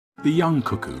The young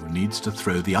cuckoo needs to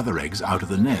throw the other eggs out of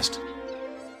the nest.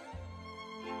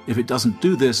 If it doesn't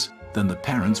do this, then the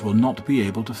parents will not be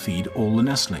able to feed all the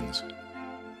nestlings.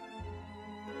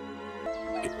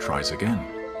 It tries again.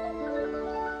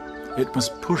 It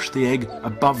must push the egg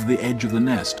above the edge of the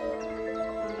nest.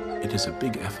 It is a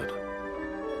big effort.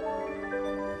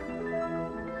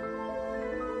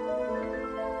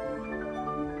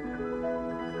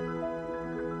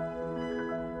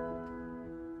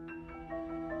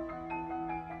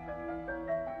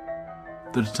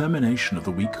 The determination of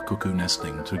the weak cuckoo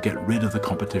nestling to get rid of the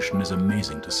competition is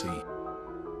amazing to see.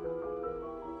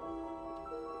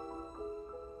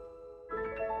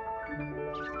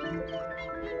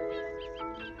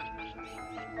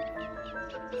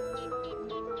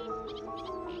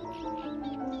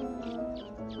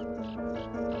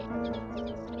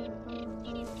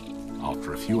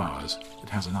 After a few hours, it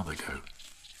has another go.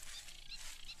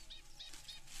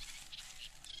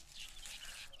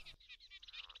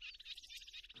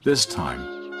 This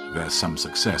time, there's some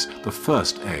success. The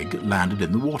first egg landed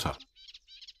in the water.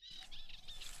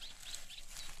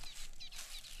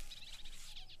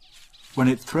 When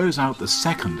it throws out the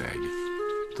second egg,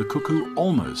 the cuckoo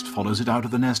almost follows it out of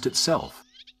the nest itself.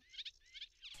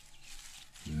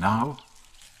 Now,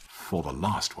 for the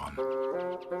last one.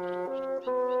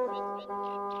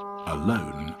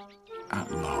 Alone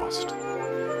at last.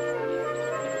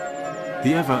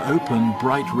 The ever-open,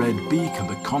 bright red beak and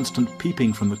the constant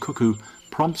peeping from the cuckoo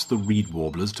prompts the reed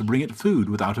warblers to bring it food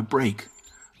without a break.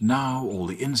 Now all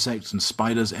the insects and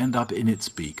spiders end up in its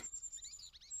beak.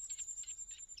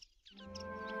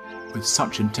 With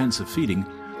such intensive feeding,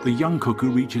 the young cuckoo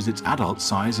reaches its adult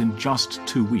size in just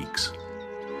 2 weeks.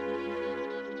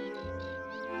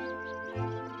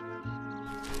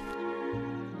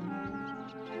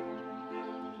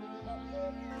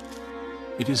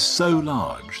 It is so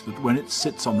large that when it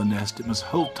sits on the nest it must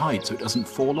hold tight so it doesn't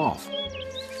fall off.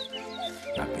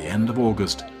 At the end of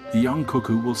August, the young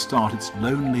cuckoo will start its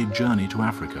lonely journey to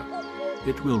Africa.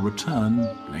 It will return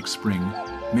next spring,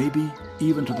 maybe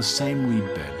even to the same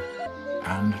reed bed,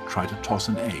 and try to toss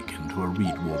an egg into a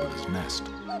reed warbler's nest.